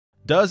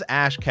Does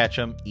Ash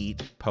Ketchum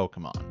eat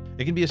Pokemon?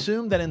 It can be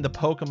assumed that in the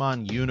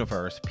Pokemon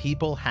universe,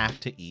 people have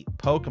to eat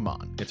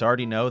Pokemon. It's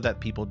already known that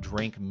people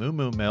drink Moo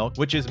Moo milk,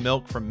 which is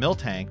milk from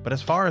Miltank, but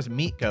as far as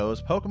meat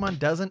goes, Pokemon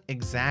doesn't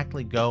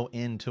exactly go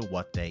into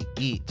what they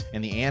eat.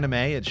 In the anime,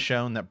 it's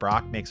shown that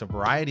Brock makes a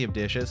variety of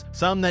dishes,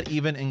 some that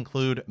even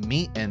include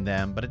meat in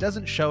them, but it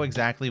doesn't show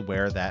exactly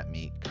where that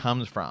meat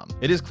comes from.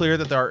 It is clear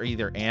that there are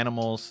either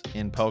animals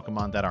in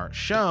Pokemon that aren't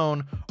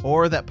shown,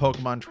 or that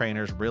Pokemon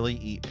trainers really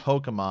eat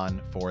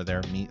Pokemon for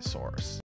their meat source.